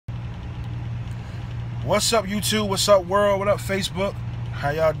What's up, YouTube? What's up, world? What up, Facebook? How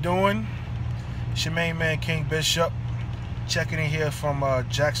y'all doing? It's your main man, King Bishop, checking in here from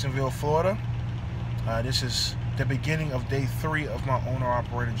Jacksonville, Florida. This is the beginning of day 3 of my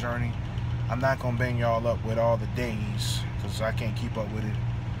owner-operator journey. I'm not going to bang y'all up with all the days because I can't keep up with it.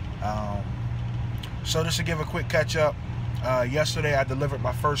 So just to give a quick catch-up, yesterday I delivered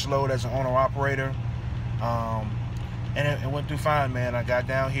my first load as an owner-operator, and it went through fine, man. I got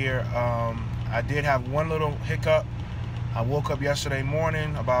down here. I did have one little hiccup. I woke up yesterday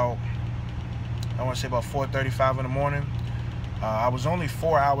morning about, I want to say about 4:35 in the morning. I was only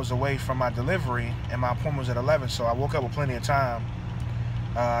 4 hours away from my delivery, and my appointment was at 11, so I woke up with plenty of time.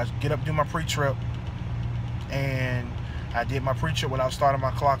 Get up, do my pre-trip, and I did my pre-trip without starting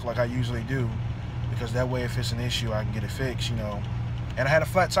my clock like I usually do, because that way if it's an issue, I can get it fixed, you know. And I had a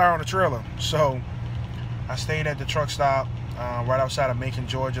flat tire on the trailer, so I stayed at the truck stop right outside of Macon,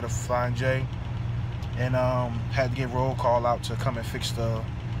 Georgia, the Flying J, and had to get roll call out to come and fix the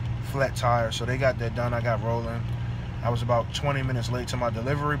flat tire. So they got that done. I got rolling. I was about 20 minutes late to my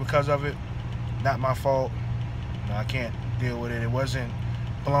delivery because of it. Not my fault. No, I can't deal with it. It wasn't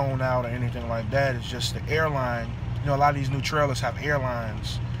blown out or anything like that. It's just the airline. You know, a lot of these new trailers have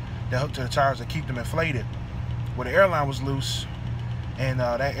airlines that hook to the tires that keep them inflated. Well, the airline was loose, and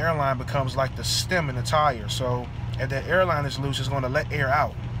that airline becomes like the stem in the tire. So if that airline is loose, it's going to let air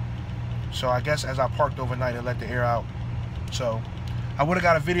out. So I guess as I parked overnight, it let the air out. So I would have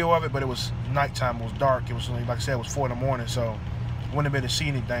got a video of it, but it was nighttime. It was dark. It was, like I said, it was 4 in the morning, so wouldn't have been able to see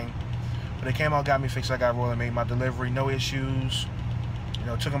anything. But they came out, got me fixed. I got rolling, made my delivery, no issues. You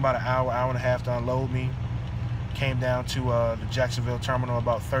know, it took them about an hour and a half to unload me. Came down to the Jacksonville terminal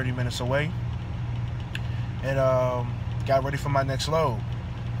about 30 minutes away, and got ready for my next load.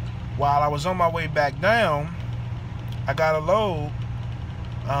 While I was on my way back down, I got a load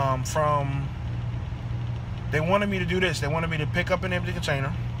from, they wanted me to do this. They wanted me to pick up an empty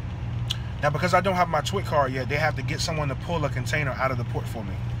container. Now, because I don't have my TWIC card yet, they have to get someone to pull a container out of the port for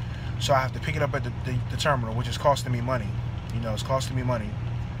me. So I have to pick it up at the terminal, which is costing me money. You know, it's costing me money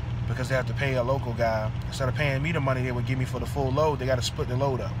because they have to pay a local guy. Instead of paying me the money they would give me for the full load, they got to split the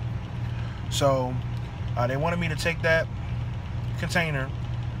load up. So they wanted me to take that container,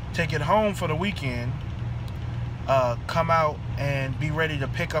 take it home for the weekend, come out and be ready to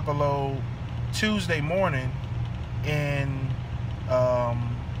pick up a load Tuesday morning in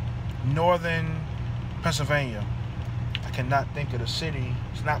northern Pennsylvania. I cannot think of the city.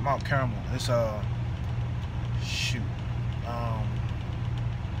 It's not Mount Carmel. It's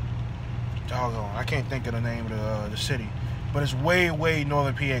doggone, I can't think of the name of the city, but it's way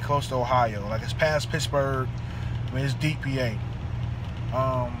northern PA, close to Ohio. Like, it's past Pittsburgh. I mean, it's deep PA.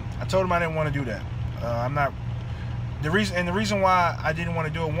 I told him I didn't want to do that. I'm not. The reason why I didn't want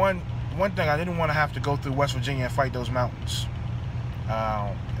to do it, one thing, I didn't want to have to go through West Virginia and fight those mountains.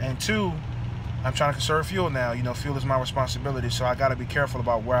 And two, I'm trying to conserve fuel now. You know, fuel is my responsibility, so I got to be careful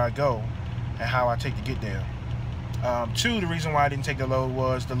about where I go and how I take to get there. Two, the reason why I didn't take the load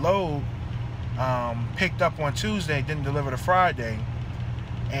was the load picked up on Tuesday, didn't deliver to Friday,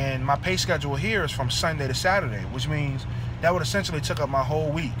 and my pay schedule here is from Sunday to Saturday, which means that would essentially took up my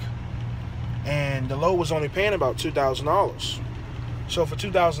whole week. And the load was only paying about $2,000. So for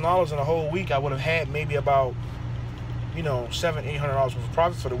 $2,000 in a whole week, I would have had maybe about, you know, $700–800 worth of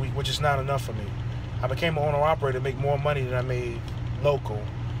profit for the week, which is not enough for me. I became an owner-operator to make more money than I made local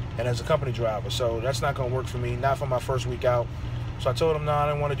and as a company driver. So that's not going to work for me, not for my first week out. So I told them, no, I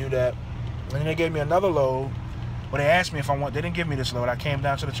didn't want to do that. And then they gave me another load. Well, they asked me if I want, they didn't give me this load. I came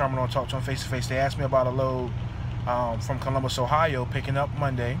down to the terminal and talked to them face-to-face. They asked me about a load from Columbus, Ohio, picking up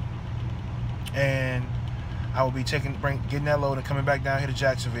Monday. And I will be getting that load and coming back down here to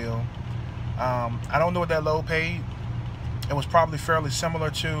Jacksonville. I don't know what that load paid. It was probably fairly similar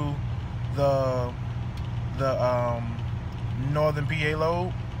to the northern PA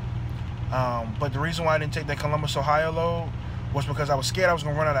load. But the reason why I didn't take that Columbus, Ohio load was because I was scared I was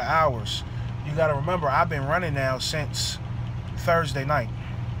going to run out of hours. You got to remember, I've been running now since Thursday night.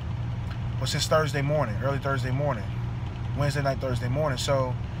 Well, since Thursday morning, early Thursday morning. Wednesday night, Thursday morning.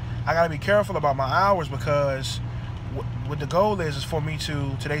 So I got to be careful about my hours, because what the goal is for me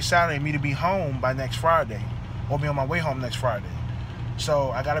to, today's Saturday, me to be home by next Friday, or be on my way home next Friday.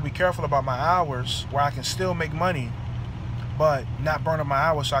 So I got to be careful about my hours where I can still make money, but not burn up my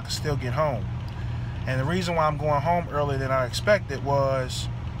hours so I can still get home. And the reason why I'm going home earlier than I expected was,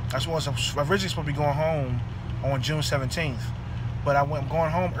 I was originally supposed to be going home on June 17th. But I'm going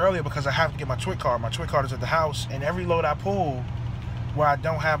home earlier because I have to get my TWIC card. My TWIC card is at the house, and every load I pull where I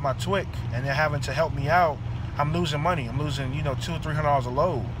don't have my TWIC and they're having to help me out, I'm losing money. I'm losing, you know, $200–300 a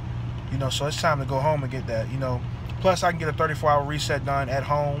load. You know, so it's time to go home and get that. You know, plus I can get a 34-hour reset done at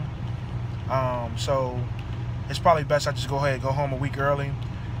home. So it's probably best I just go ahead and go home a week early,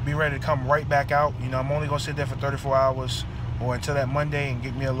 be ready to come right back out. You know, I'm only gonna sit there for 34 hours or until that Monday and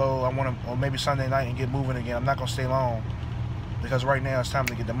get me a load. Or maybe Sunday night and get moving again. I'm not gonna stay long because right now it's time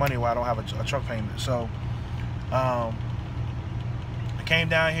to get the money while I don't have a truck payment. So I came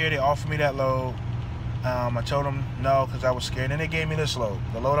down here. They offered me that load. I told them no because I was scared. And they gave me this load,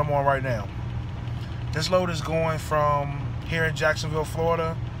 the load I'm on right now. This load is going from here in Jacksonville,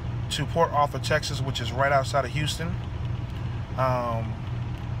 Florida, to Port Arthur, Texas, which is right outside of Houston.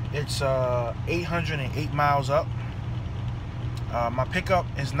 It's 808 miles up. My pickup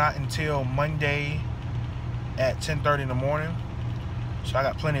is not until Monday at 10:30 in the morning, so I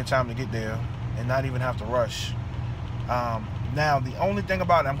got plenty of time to get there and not even have to rush. Now, the only thing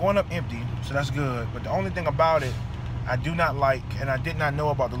about it, I'm going up empty, so that's good, but the only thing about it I do not like, and I did not know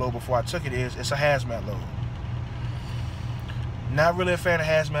about the load before I took it, is it's a hazmat load. Not really a fan of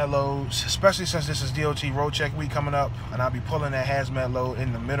hazmat loads, especially since this is DOT road check week coming up, and I'll be pulling that hazmat load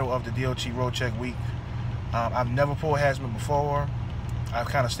in the middle of the DOT road check week. I've never pulled hazmat before. I've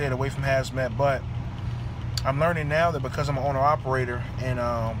kind of stayed away from hazmat, but I'm learning now that because I'm an owner-operator and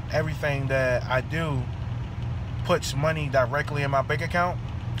everything that I do puts money directly in my bank account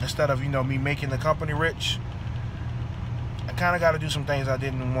instead of, you know, me making the company rich, I kind of got to do some things I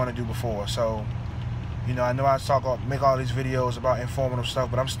didn't want to do before. So, you know, I know I make all these videos about informative stuff,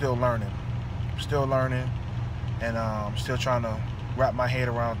 but I'm still learning. Still learning, and still trying to wrap my head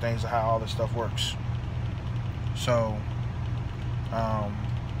around things of how all this stuff works. So,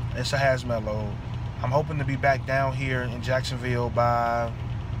 it's a hazmat load. I'm hoping to be back down here in Jacksonville by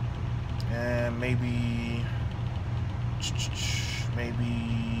maybe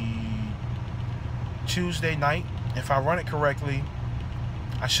Tuesday night. If I run it correctly,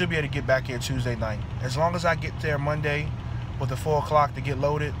 I should be able to get back here Tuesday night. As long as I get there Monday with the 4 o'clock to get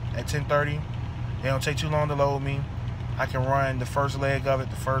loaded at 10:30, it don't take too long to load me. I can run the first leg of it.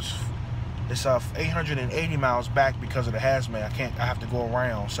 It's 880 miles back because of the hazmat. I have to go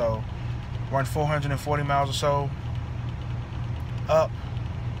around. So run 440 miles or so up.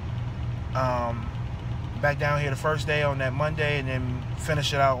 Back down here the first day on that Monday, and then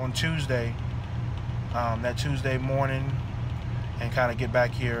finish it out on Tuesday. That Tuesday morning, and kind of get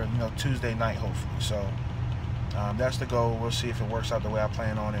back here, you know, Tuesday night hopefully. So that's the goal. We'll see if it works out the way I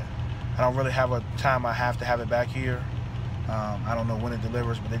plan on it. I don't really have a time I have to have it back here. I don't know when it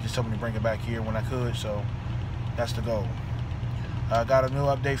delivers, but they just told me to bring it back here when I could, so that's the goal. I got a new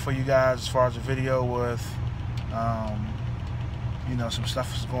update for you guys as far as the video with you know, some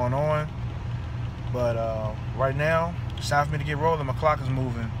stuff is going on, but right now it's time for me to get rolling. My clock is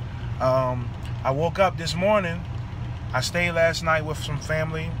moving. I woke up this morning. I stayed last night with some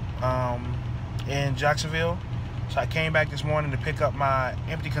family in Jacksonville, so I came back this morning to pick up my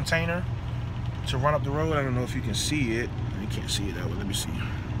empty container to run up the road. I don't know if you can see it. You can't see it that way. Let me see.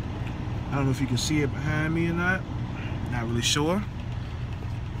 I don't know if you can see it behind me or not. Not really sure.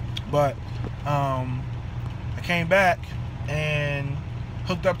 But I came back and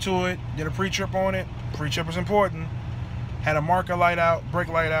hooked up to it, did a pre-trip on it. Pre-trip is important. Had a marker light out, brake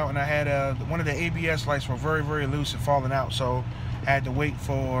light out, and I had one of the ABS lights were very, very loose and falling out, so I had to wait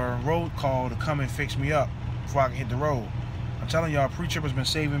for road call to come and fix me up before I could hit the road. I'm telling y'all, pre-trip has been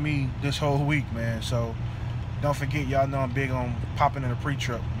saving me this whole week, man. So don't forget, y'all know I'm big on popping in a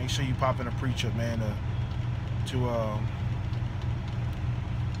pre-trip. Make sure you pop in a pre-trip, man,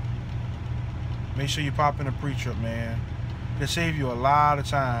 make sure you pop in a pre-trip, man. It'll save you a lot of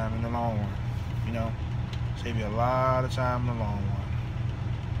time in the long run, you know. Save you a lot of time in the long run.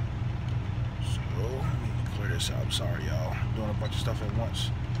 So let me clear this out. I'm sorry, y'all. I'm doing a bunch of stuff at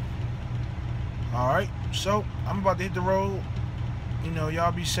once. Alright, so I'm about to hit the road. You know,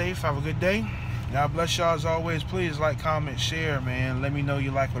 y'all be safe. Have a good day. God bless y'all as always. Please like, comment, share, man. Let me know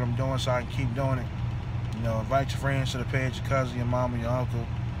you like what I'm doing so I can keep doing it. You know, invite your friends to the page, your cousin, your mama, your uncle.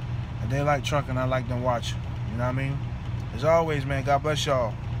 If they like trucking, I like them watching. You know what I mean? As always, man, God bless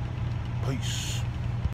y'all. Peace.